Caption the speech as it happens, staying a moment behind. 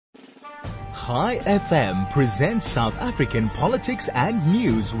Hi FM presents South African politics and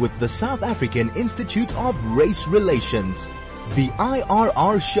news with the South African Institute of Race Relations. The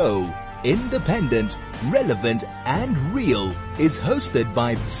IRR show, independent, relevant and real, is hosted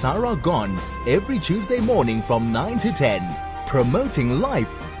by Sara Gon every Tuesday morning from 9 to 10, promoting life,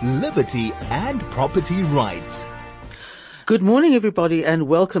 liberty and property rights. Good morning, everybody, and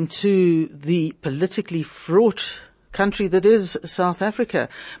welcome to the politically fraught country that is South Africa.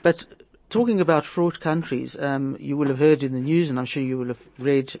 But talking about fraught countries, you will have heard in the news, and I'm sure you will have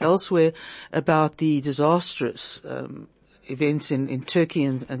read elsewhere, about the disastrous events in Turkey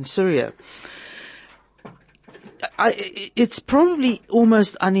and Syria. It's probably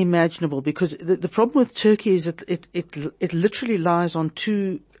almost unimaginable because the problem with Turkey is that it literally lies on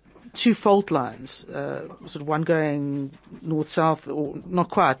two fault lines, sort of one going north-south, or not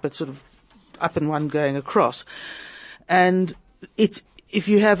quite, but sort of up and one going across. And if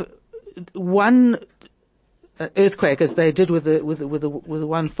you have one earthquake, as they did with the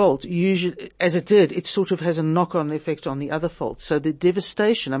one fault, usually, as it did, it sort of has a knock-on effect on the other fault. So the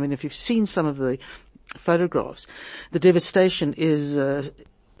devastation, I mean, if you've seen some of the photographs, the devastation is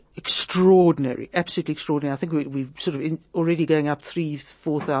extraordinary, absolutely extraordinary. I think we've sort of already going up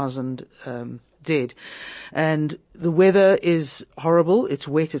 4,000 dead. And the weather is horrible. It's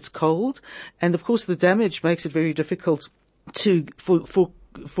wet, it's cold. And of course the damage makes it very difficult for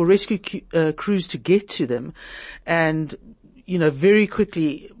rescue crews to get to them. And, you know, very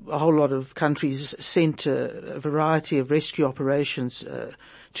quickly a whole lot of countries sent a variety of rescue operations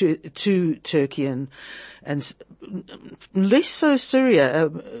to Turkey and less so Syria.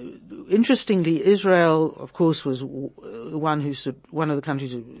 Interestingly, Israel, of course, was one of the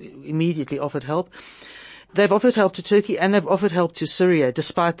countries who immediately offered help. They've offered help to Turkey and they've offered help to Syria,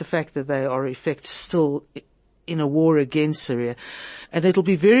 despite the fact that they are in effect still in a war against Syria. And it'll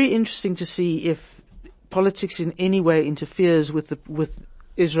be very interesting to see if politics in any way interferes with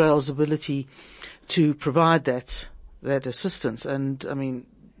Israel's ability to provide that assistance. And I mean,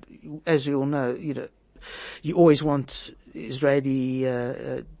 as we all know, you know, you always want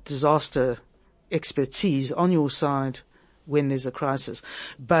Israeli disaster expertise on your side when there's a crisis.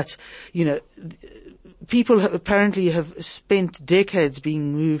 But, you know, people apparently have spent decades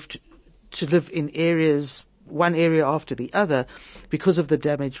being moved to live in areas, one area after the other, because of the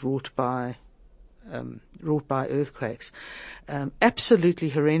damage wrought by earthquakes. Absolutely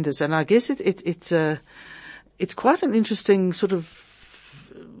horrendous. And I guess it's quite an interesting sort of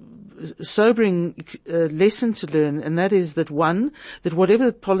sobering lesson to learn, and that is that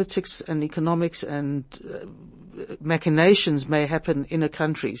whatever politics and economics and machinations may happen in a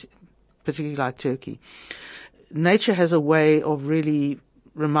country, particularly like Turkey, nature has a way of really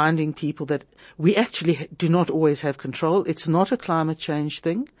reminding people that we actually do not always have control. It's not a climate change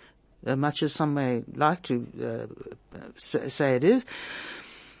thing, much as some may like to say it is.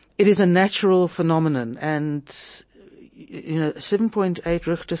 It is a natural phenomenon, and you know, 7.8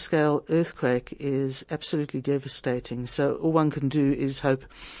 Richter scale earthquake is absolutely devastating. So all one can do is hope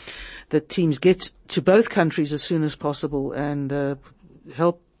that teams get to both countries as soon as possible and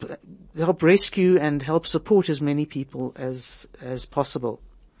help rescue and help support as many people as possible.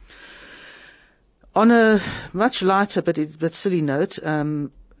 On a much lighter but silly note,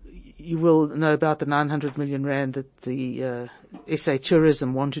 you will know about the 900 million rand that the SA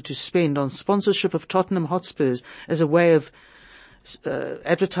Tourism wanted to spend on sponsorship of Tottenham Hotspurs as a way of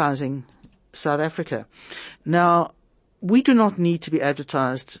advertising South Africa. Now, we do not need to be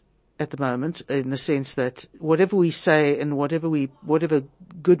advertised at the moment, in the sense that whatever we say and whatever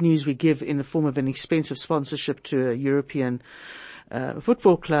good news we give in the form of an expensive sponsorship to a European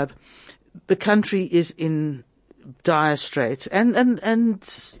football club, the country is in dire straits, and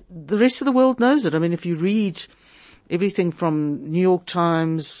the rest of the world knows it. I mean, if you read everything from New York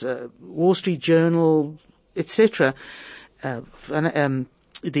Times, Wall Street Journal, etc., The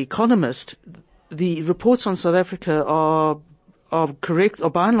Economist, the reports on South Africa are correct, are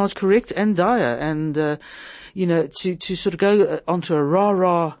by and large correct and dire. And you know, to sort of go onto a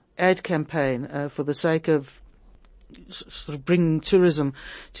rah-rah ad campaign for the sake of sort of bringing tourism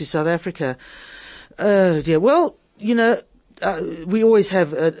to South Africa. Dear. Well, you know, we always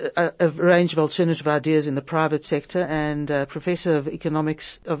have a range of alternative ideas in the private sector, and Professor of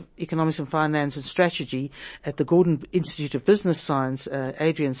Economics and Finance and Strategy at the Gordon Institute of Business Science,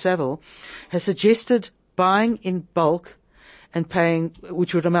 Adrian Saville, has suggested buying in bulk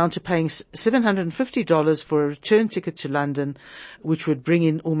which would amount to paying $750 for a return ticket to London, which would bring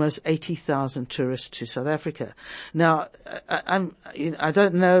in almost 80,000 tourists to South Africa. Now, I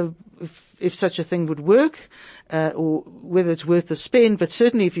don't know if such a thing would work, or whether it's worth the spend, but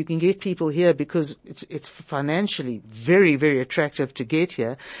certainly if you can get people here, because it's financially very, very attractive to get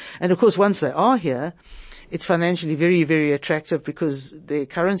here. And of course, once they are here, it's financially very, very attractive because their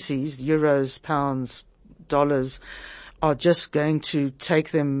currencies, euros, pounds, dollars, are just going to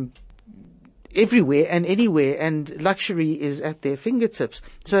take them everywhere and anywhere, and luxury is at their fingertips.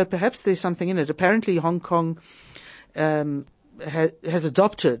 So perhaps there's something in it. Apparently Hong Kong has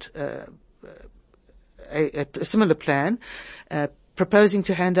adopted a similar plan, proposing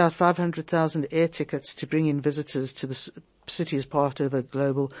to hand out 500,000 air tickets to bring in visitors to the city as part of a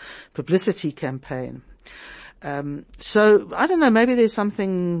global publicity campaign. So I don't know, maybe there's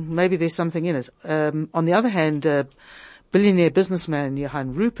something in it. On the other hand, billionaire businessman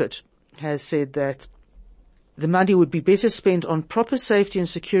Johan Rupert has said that the money would be better spent on proper safety and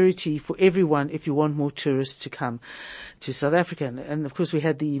security for everyone if you want more tourists to come to South Africa. And of course we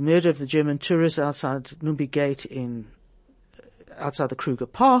had the murder of the German tourist outside Numbi Gate outside the Kruger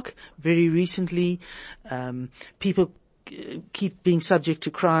Park very recently. People keep being subject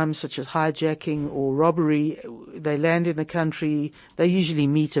to crimes such as hijacking or robbery. They land in the country. They usually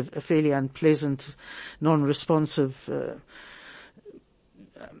meet a fairly unpleasant, non-responsive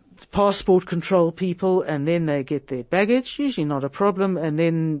passport control people, and then they get their baggage, usually not a problem, and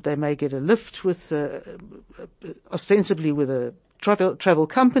then they may get a lift with ostensibly with a travel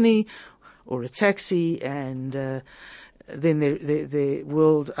company or a taxi, and then their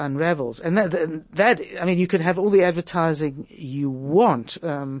world unravels. And that, I mean, you can have all the advertising you want.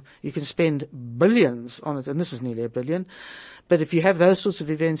 You can spend billions on it, and this is nearly $1 billion. But if you have those sorts of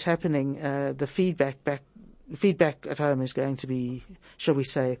events happening, the feedback at home is going to be, shall we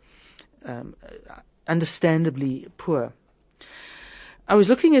say, understandably poor. I was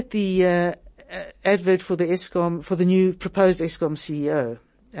looking at the advert for the new proposed Eskom CEO,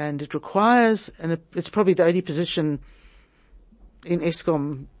 and it requires, and it's probably the only position in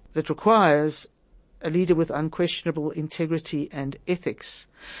Eskom that requires a leader with unquestionable integrity and ethics,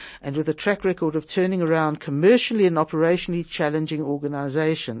 and with a track record of turning around commercially and operationally challenging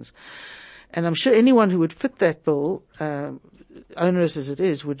organizations. And I'm sure anyone who would fit that bill, onerous as it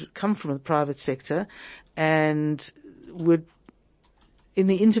is, would come from the private sector, and would, in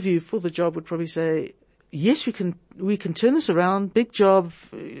the interview for the job, would probably say, yes, we can turn this around, big job,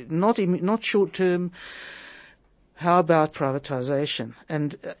 not short term. How about privatization?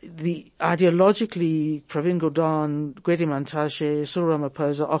 And ideologically, Pravin Gordhan, Gwede Mantashe, Cyril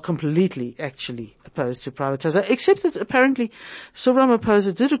Ramaphosa are completely actually opposed to privatization, except that apparently Cyril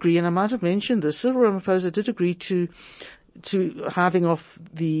Ramaphosa did agree, and I might have mentioned this, Cyril Ramaphosa did agree to halving off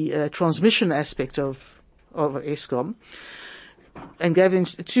the transmission aspect of Eskom, and gave in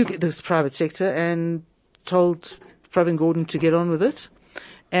to the private sector, and told Pravin Gordhan to get on with it.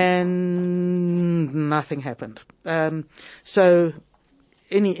 And nothing happened. So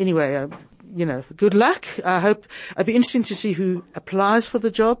anyway, good luck. I'd be interested to see who applies for the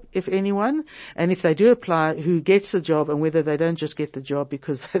job, if anyone, and if they do apply, who gets the job, and whether they don't just get the job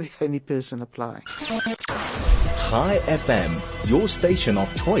because they're the only person applying. High FM, your station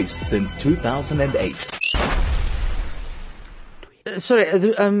of choice since 2008.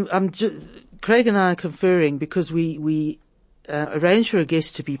 Craig and I are conferring because we arranged for a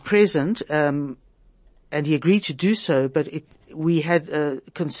guest to be present, and he agreed to do so, but we had a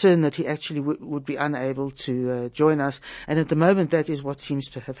concern that he actually would be unable to join us, and at the moment that is what seems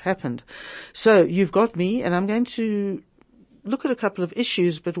to have happened. So you've got me, and I'm going to look at a couple of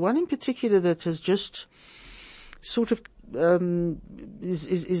issues, but one in particular that has just sort of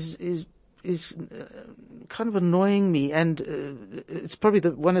is kind of annoying me, and it's probably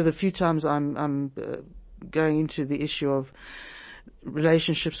one of the few times I'm going into the issue of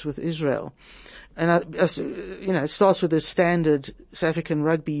relationships with Israel. And it starts with the standard South African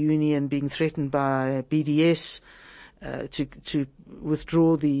Rugby Union being threatened by BDS to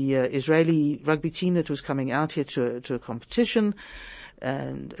withdraw the Israeli rugby team that was coming out here to a competition,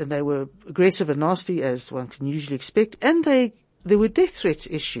 and they were aggressive and nasty, as one can usually expect, and there were death threats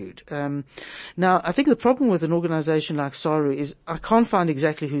issued. Now, I think the problem with an organization like SARU is I can't find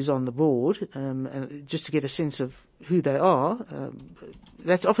exactly who's on the board, just to get a sense of who they are.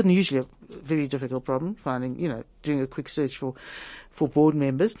 That's often usually a very difficult problem, doing a quick search for board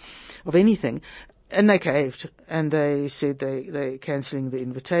members of anything. And they caved, and they said they're cancelling the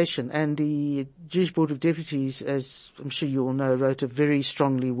invitation. And the Jewish Board of Deputies, as I'm sure you all know, wrote a very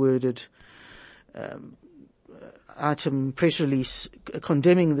strongly worded item press release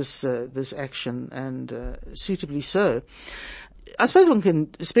condemning this action, and suitably so. I suppose one can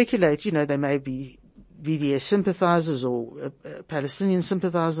speculate, there may be BDS sympathizers or Palestinian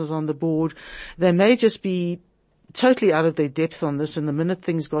sympathizers on the board. They may just be totally out of their depth on this, and the minute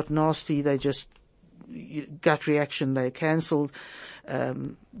things got nasty, they just, gut reaction, they cancelled.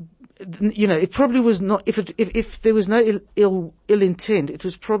 It probably was not, if there was no ill intent, it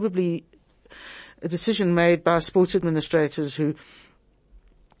was probably a decision made by sports administrators who,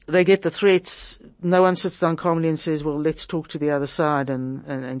 they get the threats, no one sits down calmly and says, well, let's talk to the other side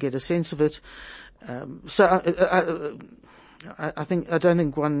and get a sense of it. I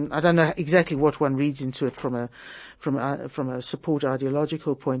don't know exactly what one reads into it from a support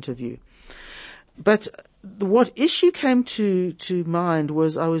ideological point of view. But what issue came to mind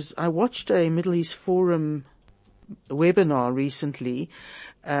was I watched a Middle East Forum webinar recently,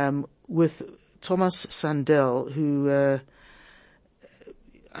 with Thomas Sandel, who,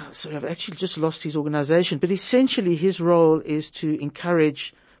 I've actually just lost his organization, but essentially his role is to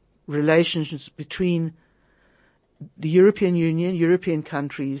encourage relations between the European Union, European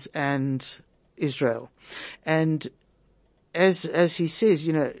countries, and Israel. And as he says,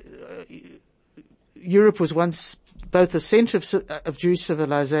 Europe was once both the center of Jewish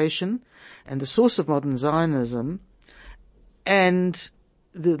civilization and the source of modern Zionism, and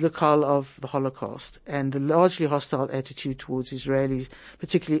the locale of the Holocaust, and the largely hostile attitude towards Israelis,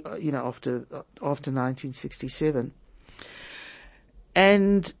 particularly, after 1967.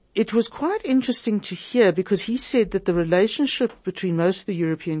 And it was quite interesting to hear, because he said that the relationship between most of the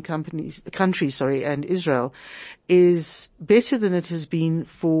European countries, and Israel is better than it has been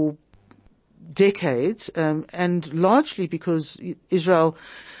for decades, and largely because Israel,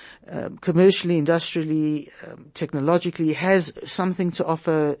 commercially, industrially, technologically, has something to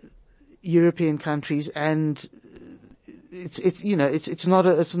offer European countries, and it's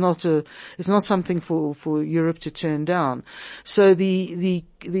not something for Europe to turn down. So I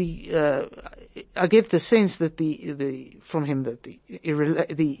get the sense that from him that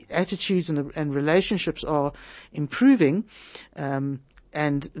the attitudes and relationships are improving,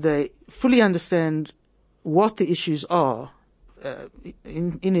 and they fully understand what the issues are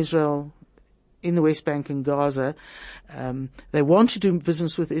in Israel, in the West Bank and Gaza. They want to do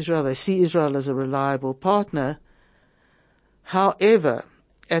business with Israel. They see Israel as a reliable partner. However,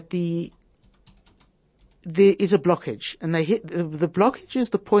 there is a blockage, and the blockage is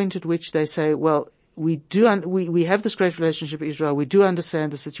the point at which they say, well, we have this great relationship with Israel. We do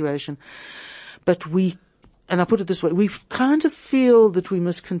understand the situation, but and I put it this way, we kind of feel that we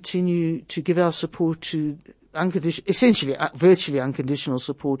must continue to give our support to essentially virtually unconditional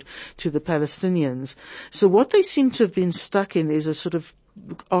support to the Palestinians. So what they seem to have been stuck in is a sort of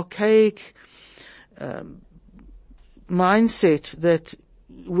archaic mindset that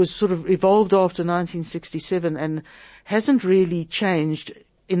was sort of evolved after 1967 and hasn't really changed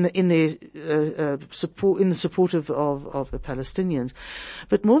in their support, in the support of the Palestinians.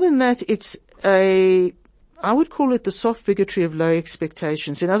 But more than that, it's I would call it the soft bigotry of low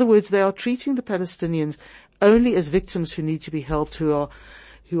expectations. In other words, they are treating the Palestinians only as victims who need to be helped, who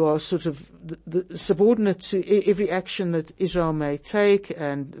are sort of the subordinate to every action that Israel may take,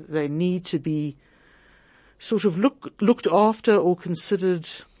 and they need to be sort of looked after or considered.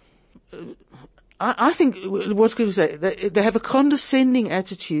 I think, what could we say? They have a condescending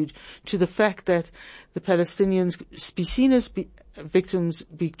attitude to the fact that the Palestinians be seen as victims,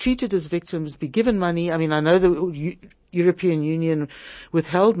 be treated as victims, be given money. I mean, I know the European Union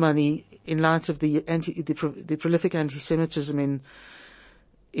withheld money in light of the prolific anti-Semitism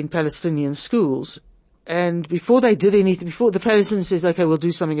in Palestinian schools. And before they did anything, before the Palestinians says, okay, we'll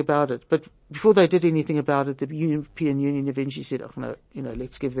do something about it. But before they did anything about it, the European Union eventually said, oh no,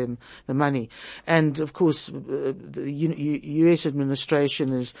 let's give them the money. And of course, the US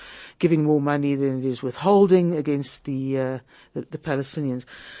administration is giving more money than it is withholding against the Palestinians.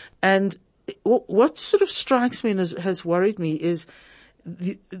 And what sort of strikes me and has worried me is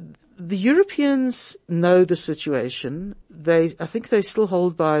the Europeans know the situation. I think they still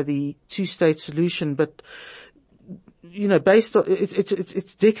hold by the two-state solution, but based on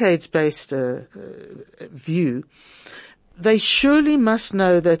it's decades-based view. They surely must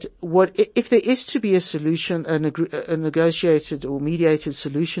know that if there is to be a solution, a negotiated or mediated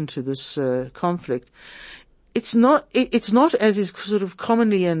solution to this conflict, it's not as is sort of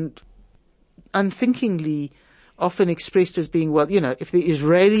commonly and unthinkingly often expressed as being, well, if the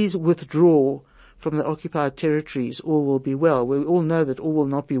Israelis withdraw from the occupied territories, all will be well. We all know that all will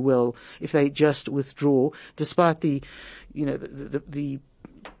not be well if they just withdraw, despite the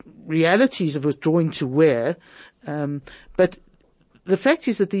realities of withdrawing to where, but the fact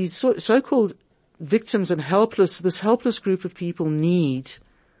is that these so-called victims and this helpless group of people need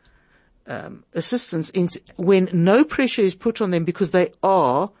assistance when no pressure is put on them, because they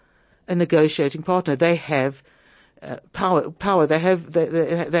are a negotiating partner. They have power.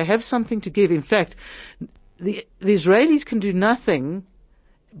 They have something to give. In fact, the Israelis can do nothing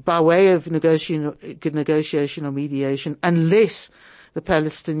by way of negotiation or mediation unless the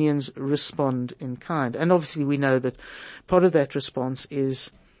Palestinians respond in kind. And obviously we know that part of that response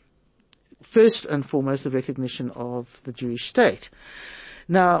is first and foremost the recognition of the Jewish state.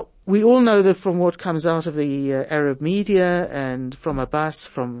 Now, we all know that from what comes out of the Arab media and from Abbas,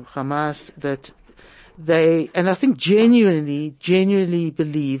 from Hamas, that and I think genuinely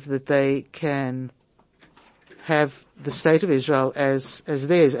believe that they can have the state of Israel as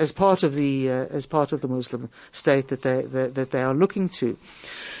theirs, as part of the Muslim state that they are looking to.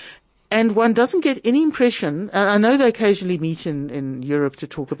 And one doesn't get any impression, and I know they occasionally meet in Europe to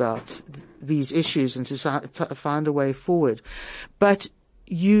talk about these issues and to find a way forward, but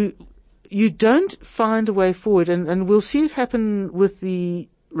you don't find a way forward, and we'll see it happen with the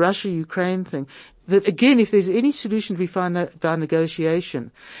Russia-Ukraine thing, that again, if there's any solution to be found by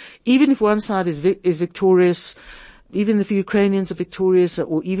negotiation, even if one side is victorious, even if the Ukrainians are victorious,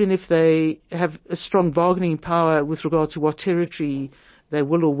 or even if they have a strong bargaining power with regard to what territory they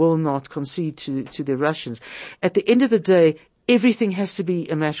will or will not concede to the Russians, at the end of the day, everything has to be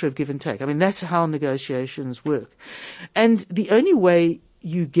a matter of give and take. I mean, that's how negotiations work. And the only way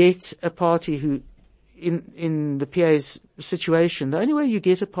you get a party who, in the PA's situation, the only way you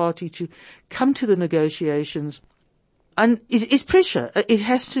get a party to come to the negotiations is pressure. It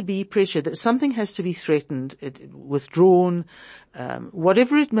has to be pressure. That something has to be threatened, withdrawn,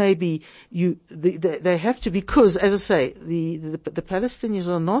 whatever it may be. They have to, because, as I say, the Palestinians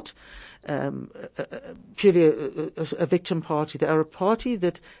are not purely a victim party. They are a party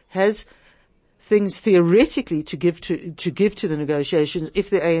that has things theoretically to give to the negotiations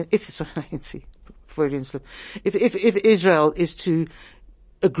if Israel is to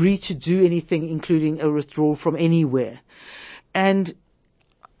agree to do anything, including a withdrawal from anywhere. And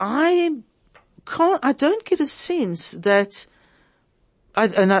I don't get a sense that, I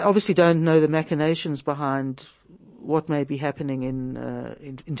obviously don't know the machinations behind what may be happening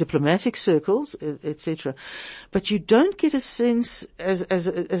in diplomatic circles, etc. But you don't get a sense as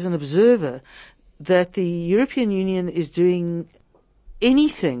an observer that the European Union is doing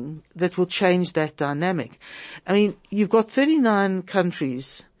anything that will change that dynamic. I mean, you've got 39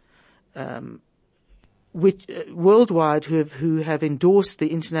 countries worldwide who have endorsed the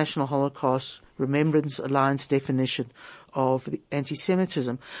International Holocaust Remembrance Alliance definition of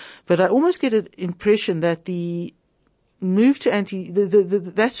anti-Semitism. But I almost get an impression that the move to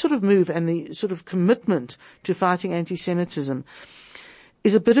that sort of move and the sort of commitment to fighting anti-Semitism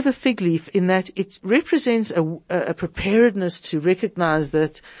is a bit of a fig leaf, in that it represents a preparedness to recognize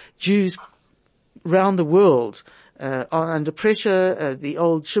that Jews around the world are under pressure. The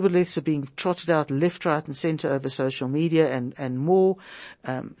old shibboleths are being trotted out left, right and center over social media and more.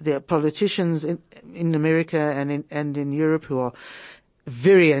 There are politicians in America and in Europe who are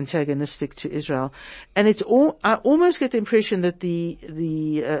very antagonistic to Israel. And I almost get the impression that the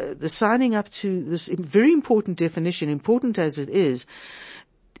signing up to this very important definition, important as it is,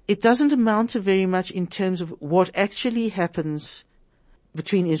 it doesn't amount to very much in terms of what actually happens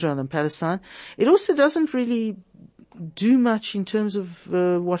between Israel and Palestine. It also doesn't really do much in terms of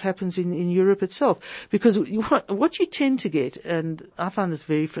what happens in Europe itself. Because what you tend to get, and I find this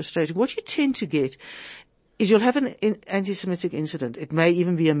very frustrating, what you tend to get is you'll have an anti-Semitic incident. It may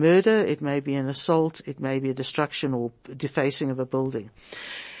even be a murder, it may be an assault, it may be a destruction or defacing of a building.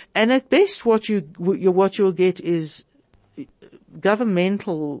 And at best what you'll get is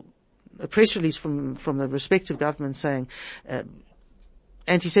governmental, a press release from the respective governments saying,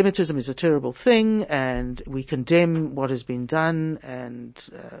 anti-Semitism is a terrible thing, and we condemn what has been done, and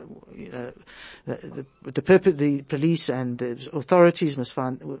the police and the authorities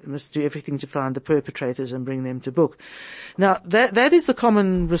must do everything to find the perpetrators and bring them to book. Now that is the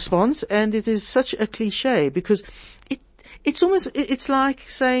common response, and it is such a cliche, because it's like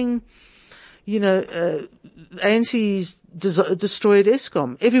saying, ANC's destroyed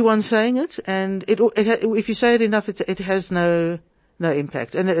ESCOM. Everyone's saying it, and if you say it enough, it has no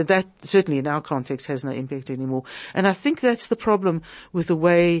impact. And that certainly in our context has no impact anymore. And I think that's the problem with the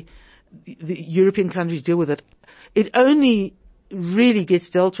way the European countries deal with it. It only really gets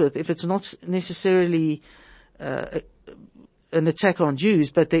dealt with if it's not necessarily an attack on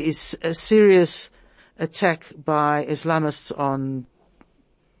Jews, but there is a serious attack by Islamists on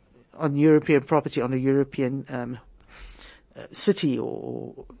on European property, on a European city,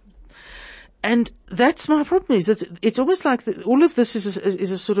 and that's my problem, is that it's almost like all of this is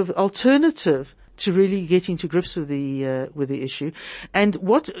a sort of alternative to really getting to grips with the issue. And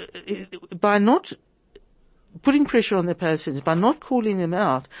by not putting pressure on the Palestinians, by not calling them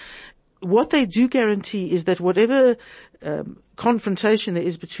out, what they do guarantee is that whatever confrontation there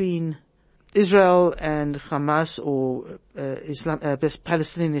is between Israel and Hamas or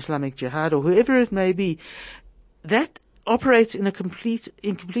Palestinian Islamic Jihad or whoever it may be, that operates in complete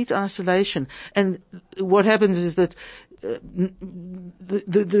isolation. And what happens is that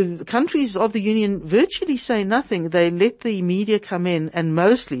the countries of the Union virtually say nothing. They let the media come in and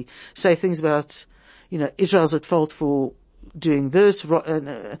mostly say things about, Israel's at fault for doing this,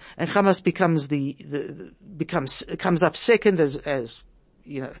 and Hamas comes up second as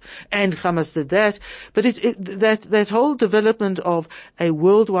and Hamas did that. But that whole development of a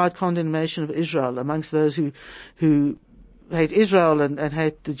worldwide condemnation of Israel amongst those who hate Israel and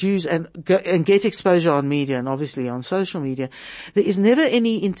hate the Jews and get exposure on media and obviously on social media, there is never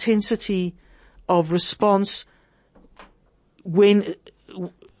any intensity of response when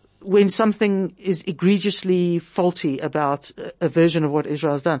something is egregiously faulty about a version of what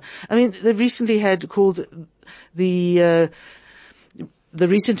Israel's done. I mean, they recently had called the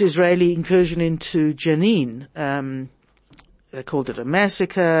recent Israeli incursion into Jenin, they called it a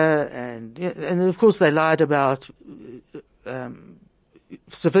massacre, and of course they lied about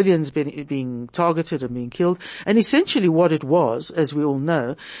civilians being targeted and being killed. And essentially what it was, as we all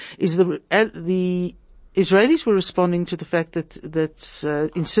know, is the Israelis were responding to the fact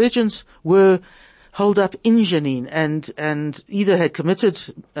that insurgents were holed up in Jenin and either had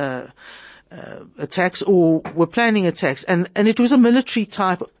committed attacks or were planning attacks, and it was a military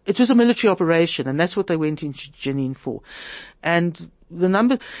operation, and that's what they went into Jenin for. And the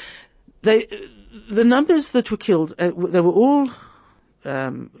numbers that were killed, they were all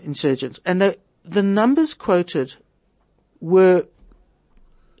insurgents, and the numbers quoted were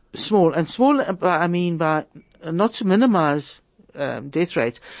small. And small, I mean by not to minimize death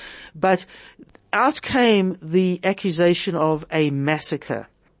rates, but out came the accusation of a massacre.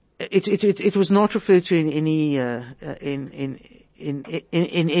 It was not referred to in any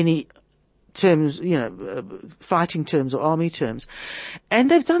terms, fighting terms or army terms.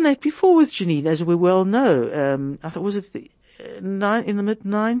 And they've done that before with Jenin, as we well know. I thought, was it in the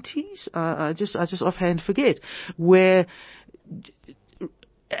mid-90s? I just offhand forget, where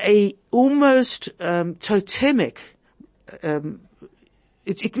a almost totemic,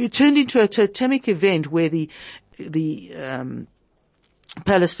 it turned into a totemic event where the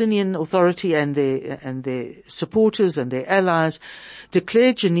Palestinian Authority and their supporters and their allies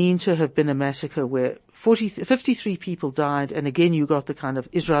declared Jenin to have been a massacre where 53 people died, and again you got the kind of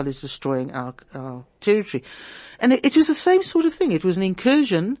Israel is destroying our territory. And it was the same sort of thing. It was an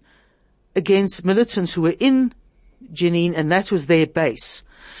incursion against militants who were in Jenin, and that was their base.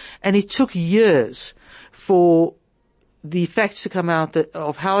 And it took years for the facts to come out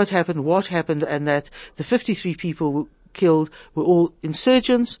of how it happened, what happened, and that the 53 people killed were all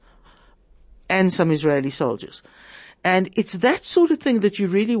insurgents and some Israeli soldiers. And it's that sort of thing that you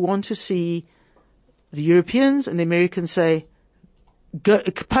really want to see the Europeans and the Americans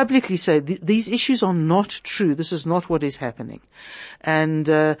publicly say, these issues are not true. This is not what is happening. And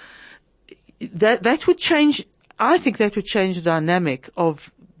that would change, I think that would change the dynamic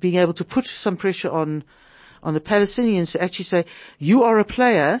of being able to put some pressure on the Palestinians to actually say, you are a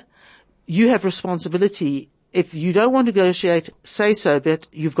player, you have responsibility. If you don't want to negotiate, say so, but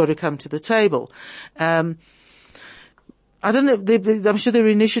you've got to come to the table. I don't know, I'm sure there are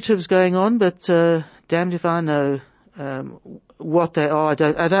initiatives going on, but damned if I know what they are. I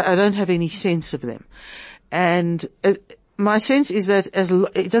don't have any sense of them. And my sense is that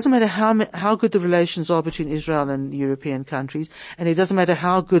it doesn't matter how good the relations are between Israel and European countries, and it doesn't matter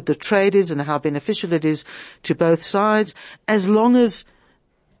how good the trade is and how beneficial it is to both sides, as long as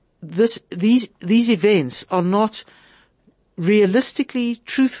these events are not realistically,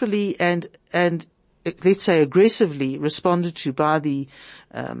 truthfully, and let's say aggressively responded to by the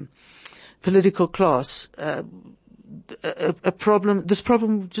political class, this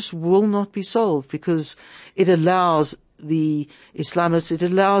problem just will not be solved, because it allows the Islamists, it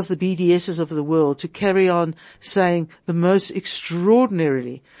allows the BDSs of the world to carry on saying the most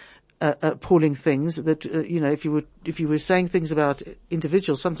extraordinarily appalling things that, if you were saying things about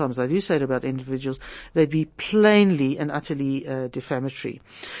individuals, sometimes they do say it about individuals, they'd be plainly and utterly defamatory.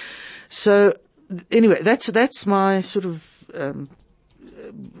 So anyway, that's my sort of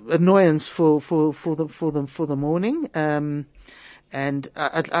annoyance for the morning. And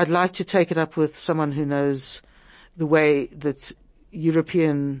I'd like to take it up with someone who knows the way that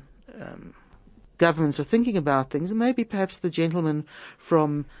European governments are thinking about things, and maybe perhaps the gentleman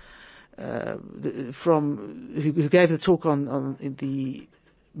from who gave the talk on the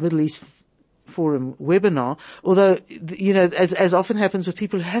Middle East Forum webinar. Although, as often happens with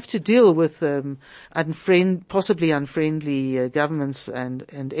people who have to deal with possibly unfriendly governments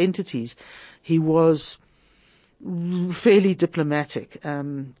and entities, he was fairly diplomatic.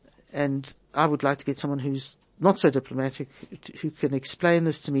 And I would like to get someone who's not so diplomatic, who can explain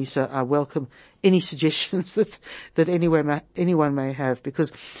this to me. So I welcome any suggestions that anyone may have,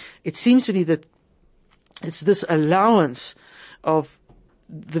 because it seems to me that it's this allowance of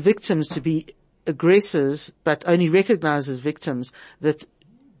the victims to be aggressors, but only recognized as victims, that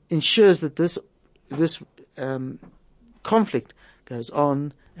ensures that this conflict goes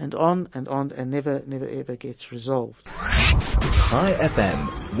on and on and on and never ever gets resolved. High FM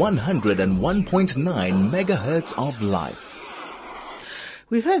 101.9 megahertz of life.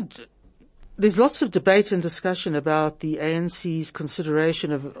 There's lots of debate and discussion about the ANC's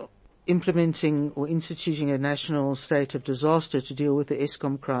consideration of implementing or instituting a national state of disaster to deal with the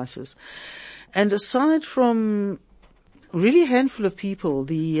Eskom crisis. And aside from really a handful of people,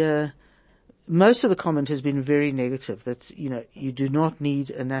 most of the comment has been very negative, that, you do not need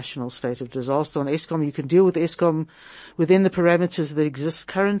a national state of disaster on Eskom. You can deal with Eskom within the parameters that exist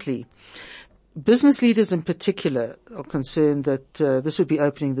currently. Business leaders in particular are concerned that this would be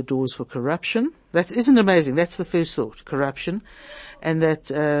opening the doors for corruption. That isn't amazing. That's the first thought, corruption. And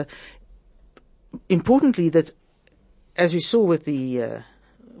that, importantly, that as we saw with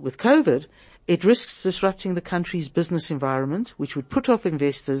with COVID, it risks disrupting the country's business environment, which would put off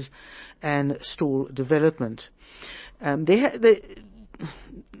investors and stall development. They had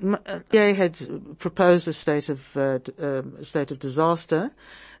proposed a state of disaster,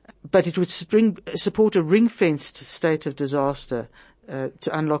 but it would support a ring-fenced state of disaster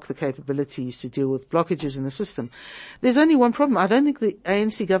to unlock the capabilities to deal with blockages in the system. There's only one problem. I don't think the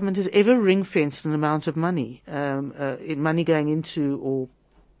ANC government has ever ring-fenced an amount of money, money going into,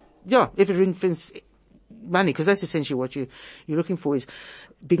 if it ring-fenced money, because that's essentially what you're looking for, is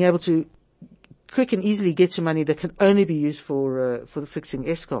being able to quick and easily get to money that can only be used for fixing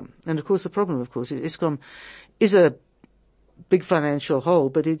Eskom. And of course, the problem, is Eskom is a big financial hole,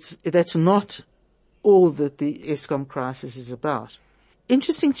 but that's not all that the Eskom crisis is about.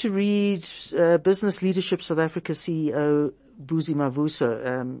 Interesting to read Business Leadership South Africa CEO Buzi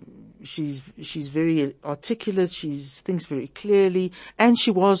Mavuso. She's very articulate. She thinks very clearly, and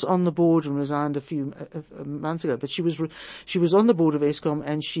she was on the board and resigned a few months ago. But she was on the board of Eskom,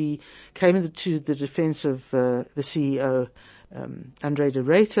 and she came into the defence of the CEO Andre de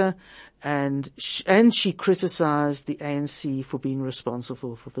Ruyter, and she criticised the ANC for being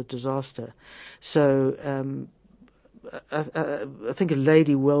responsible for the disaster. So I think a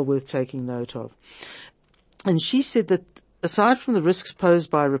lady well worth taking note of. And she said that aside from the risks posed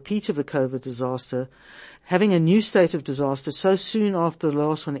by a repeat of the COVID disaster, having a new state of disaster so soon after the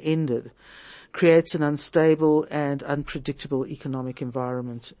last one ended creates an unstable and unpredictable economic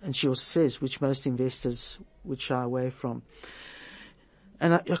environment, and she also says, which most investors would shy away from.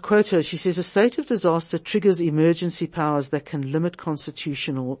 And I quote her, she says, a state of disaster triggers emergency powers that can limit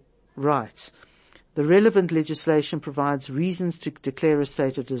constitutional rights. The relevant legislation provides reasons to declare a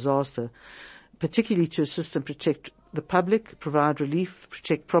state of disaster, particularly to assist and protect the public, provide relief,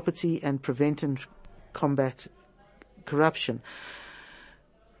 protect property, and prevent and combat corruption.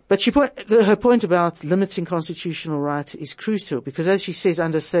 But her point about limiting constitutional rights is crucial, because as she says,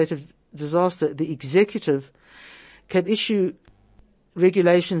 under a state of disaster, the executive can issue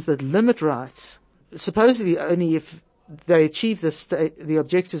regulations that limit rights, supposedly only if they achieve the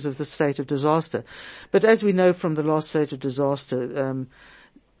objectives of the state of disaster. But as we know from the last state of disaster,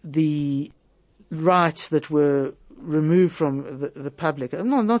 the rights that were removed from the public,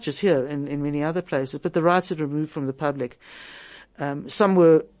 not just here, in many other places, but the rights that were removed from the public, some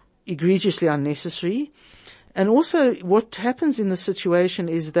were egregiously unnecessary. And also what happens in the situation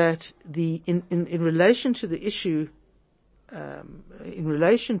is that in relation to the issue, in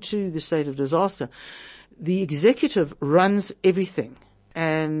relation to the state of disaster, the executive runs everything,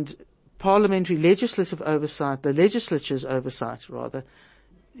 and parliamentary legislative oversight, the legislature's oversight rather,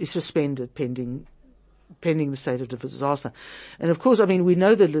 is suspended pending the state of disaster. And of course, we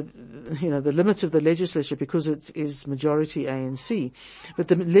know the limits of the legislature because it is majority ANC, but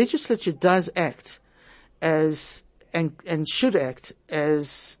the legislature does act as, and should act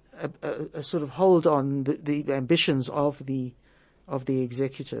as a sort of hold on the ambitions of the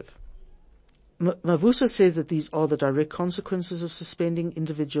executive. Mavuso said that these are the direct consequences of suspending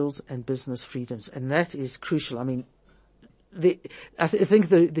individuals and business freedoms, and that is crucial. I mean, I think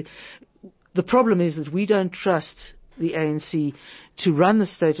the problem is that we don't trust the ANC to run the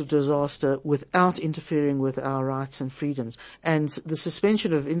state of disaster without interfering with our rights and freedoms. And the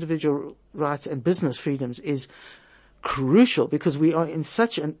suspension of individual rights and business freedoms is crucial because we are in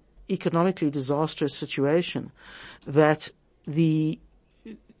such an economically disastrous situation that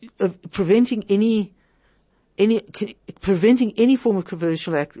preventing any form of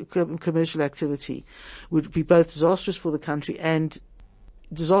commercial activity would be both disastrous for the country and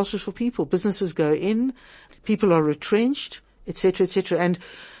disastrous for people. Businesses go in, people are retrenched, etc., etc. And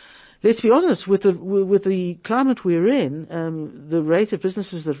let's be honest, with the climate we're in, the rate of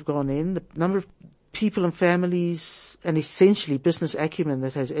businesses that have gone in, the number of people and families, and essentially business acumen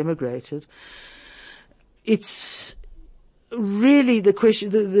that has emigrated, it's really the question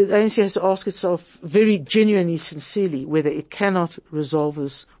the ANC has to ask itself very genuinely, sincerely, whether it cannot resolve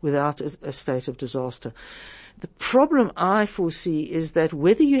this without a state of disaster. The problem I foresee is that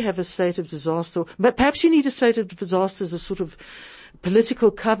whether you have a state of disaster, but perhaps you need a state of disaster as a sort of political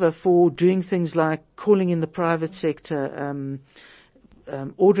cover for doing things like calling in the private sector,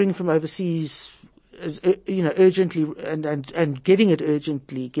 ordering from overseas, urgently and getting it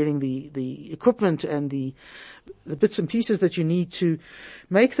urgently, getting the equipment and the bits and pieces that you need to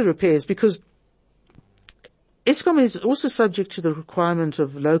make the repairs, because Eskom is also subject to the requirement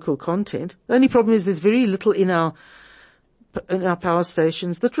of local content. The only problem is there's very little in our power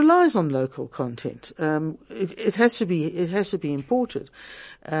stations that relies on local content. It has to be imported.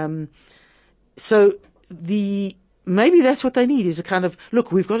 So maybe that's what they need, is a kind of,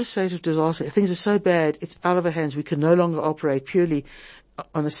 look, we've got a state of disaster. Things are so bad, it's out of our hands. We can no longer operate purely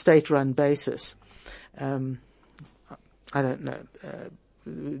on a state-run basis. I don't know.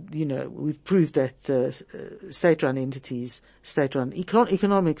 We've proved that state-run entities, state-run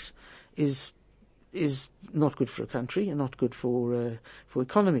economics is not good for a country and not good for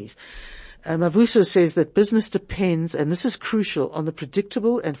economies. Mavuso says that business depends, and this is crucial, on the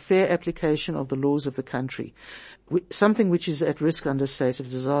predictable and fair application of the laws of the country, something which is at risk under state of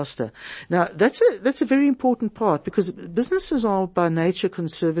disaster. Now, that's a very important part, because businesses are by nature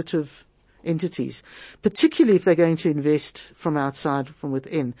conservative entities, particularly if they're going to invest from outside, from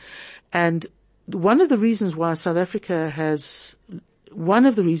within. And one of the reasons why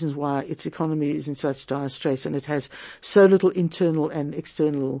its economy is in such dire straits and it has so little internal and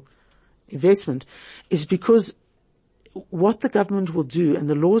external investment is because what the government will do and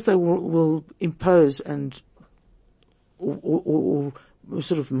the laws they will impose and or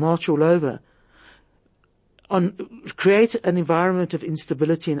sort of march all over create an environment of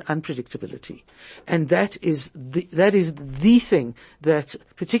instability and unpredictability. And that is the thing that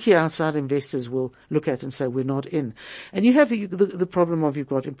particularly outside investors will look at and say, we're not in. And you have the problem of, you've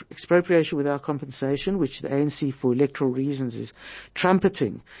got expropriation without compensation, which the ANC for electoral reasons is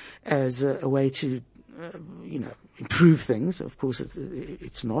trumpeting as a way to, improve things. Of course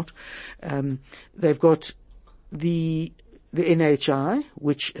it's not. They've got the NHI,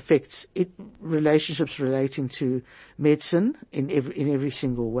 which affects relationships relating to medicine in every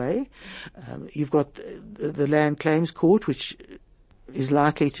single way. You've got the Land Claims Court, which is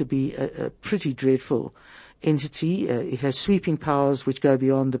likely to be a pretty dreadful entity. It has sweeping powers which go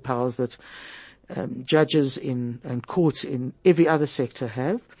beyond the powers that judges and courts in every other sector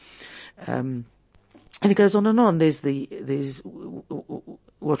have. And it goes on and on. There's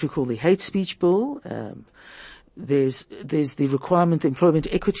what we call the hate speech bill. There's the requirement, the employment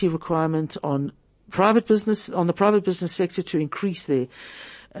equity requirement on the private business sector to increase their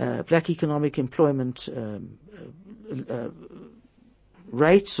black economic employment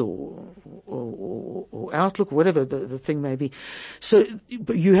rates or outlook, whatever the thing may be. So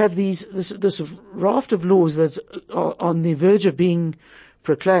you have this raft of laws that are on the verge of being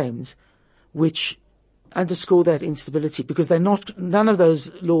proclaimed, which underscore that instability, because none of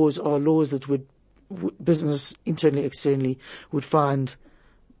those laws are laws that business internally, externally would find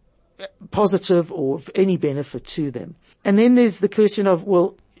positive or of any benefit to them. And then there's the question of,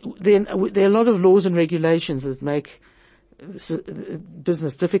 there are a lot of laws and regulations that make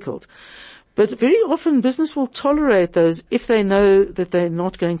business difficult. But very often business will tolerate those if they know that they're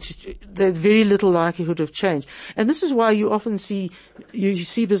not going to, there's very little likelihood of change. And this is why you often see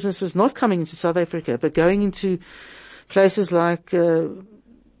businesses not coming into South Africa, but going into places like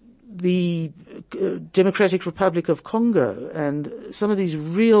the Democratic Republic of Congo, and some of these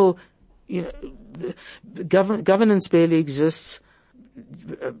real, governance barely exists.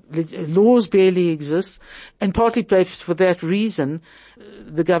 laws barely exist, and partly perhaps for that reason,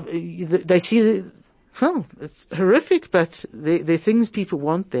 they see, well, it's horrific, but there are things people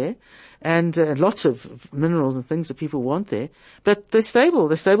want there, and lots of minerals and things that people want there, but they're stable.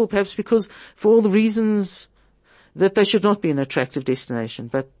 They're stable perhaps because for all the reasons that they should not be an attractive destination,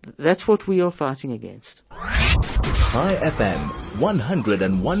 but that's what we are fighting against. High FM,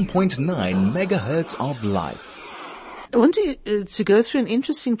 101.9 megahertz of life. I want to go through an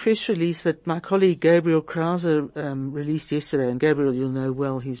interesting press release that my colleague Gabriel Krause released yesterday. And Gabriel, you'll know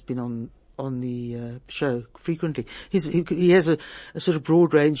well, he's been on the show frequently. He has a sort of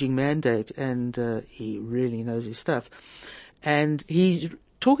broad-ranging mandate, and he really knows his stuff. And he's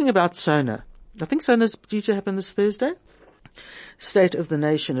talking about SONA. I think SONA's due to happen this Thursday. State of the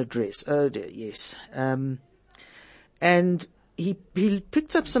Nation address. Oh dear, yes. And he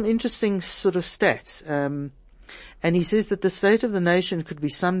picked up some interesting sort of stats. And he says that the state of the nation could be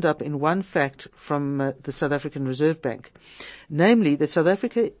summed up in one fact from the South African Reserve Bank, namely that South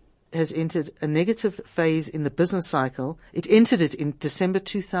Africa has entered a negative phase in the business cycle. It entered it in December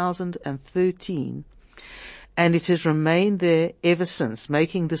 2013, and it has remained there ever since,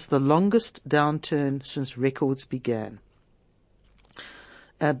 making this the longest downturn since records began.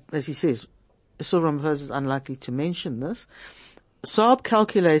 As he says, Cyril Ramaphosa is unlikely to mention this. Saab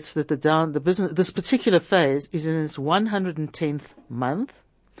calculates that this particular phase is in its 110th month,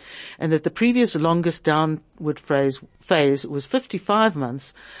 and that the previous longest downward phase was 55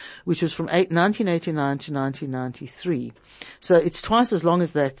 months, which was from 1989 to 1993. So it's twice as long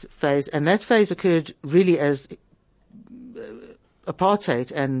as that phase, and that phase occurred really as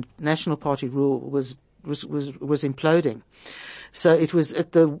apartheid and National Party rule was imploding. So it was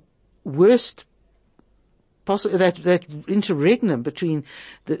at the worst that interregnum between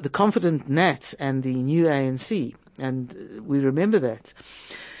the confident Nats and the new ANC, and we remember that.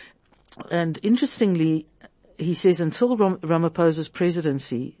 And interestingly, he says until Ramaphosa's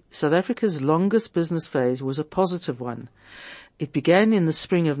presidency, South Africa's longest business phase was a positive one. It began in the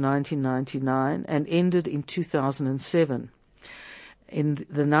spring of 1999 and ended in 2007. In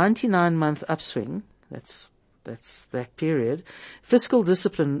the 99-month upswing, that's that period, fiscal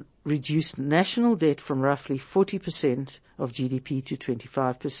discipline reduced national debt from roughly 40% of GDP to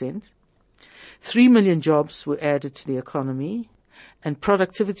 25%. 3 million jobs were added to the economy, and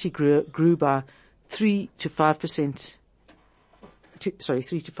productivity grew by 3 to 5%.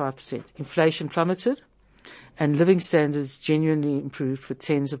 Inflation plummeted, and living standards genuinely improved for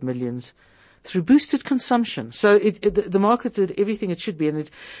tens of millions through boosted consumption. So the market did everything it should be, and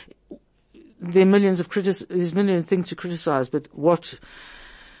there's millions of things to criticize, but what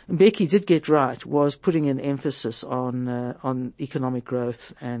Mbeki did get right was putting an emphasis on economic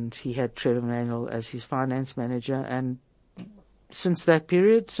growth, and he had Trevor Manuel as his finance manager, and since that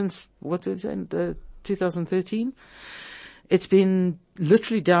period, since 2013, it's been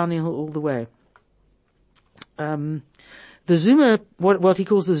literally downhill all the way. The Zuma, what he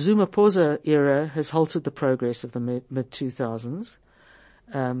calls the Zuma Poza era, has halted the progress of the mid 2000s.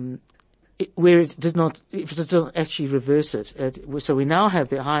 Where it did not actually reverse it. So we now have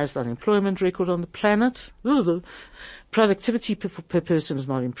the highest unemployment record on the planet. Productivity per person has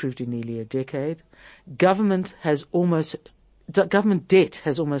not improved in nearly a decade. Government debt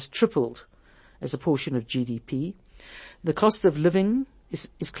has almost tripled as a portion of GDP. The cost of living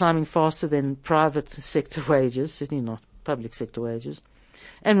is climbing faster than private sector wages, certainly not public sector wages.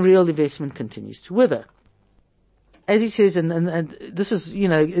 And real investment continues to wither. As he says, and this is,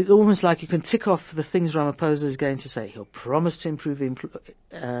 almost like you can tick off the things Ramaphosa is going to say. He'll promise to improve,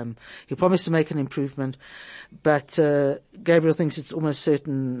 he'll promise to make an improvement, but Gabriel thinks it's almost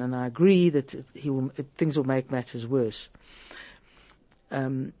certain, and I agree, that things will make matters worse.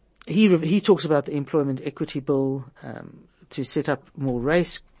 He talks about the Employment Equity Bill to set up more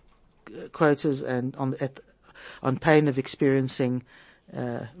race quotas, and on pain of experiencing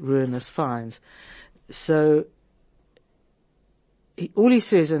ruinous fines. So all he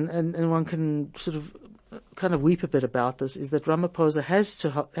says, and one can sort of kind of weep a bit about this, is that Ramaphosa has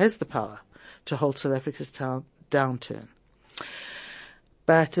the power to halt South Africa's downturn,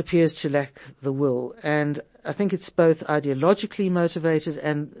 but appears to lack the will. And I think it's both ideologically motivated,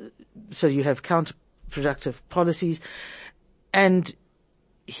 and so you have counterproductive policies, and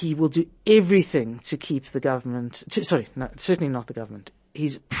he will do everything to keep the government, certainly not the government.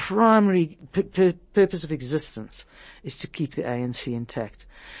 His primary purpose of existence is to keep the ANC intact.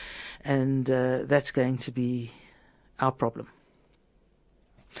 And that's going to be our problem.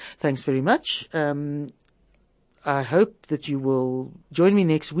 Thanks very much. I hope that you will join me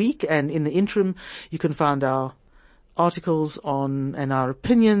next week, and in the interim, you can find our articles and our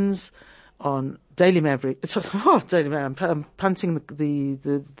opinions on Daily Maverick. Daily Maverick. I'm punting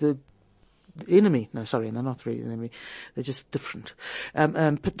the enemy. No, sorry, they're not really the enemy. They're just different.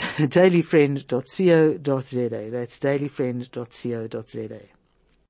 Dailyfriend.co.za. That's dailyfriend.co.za.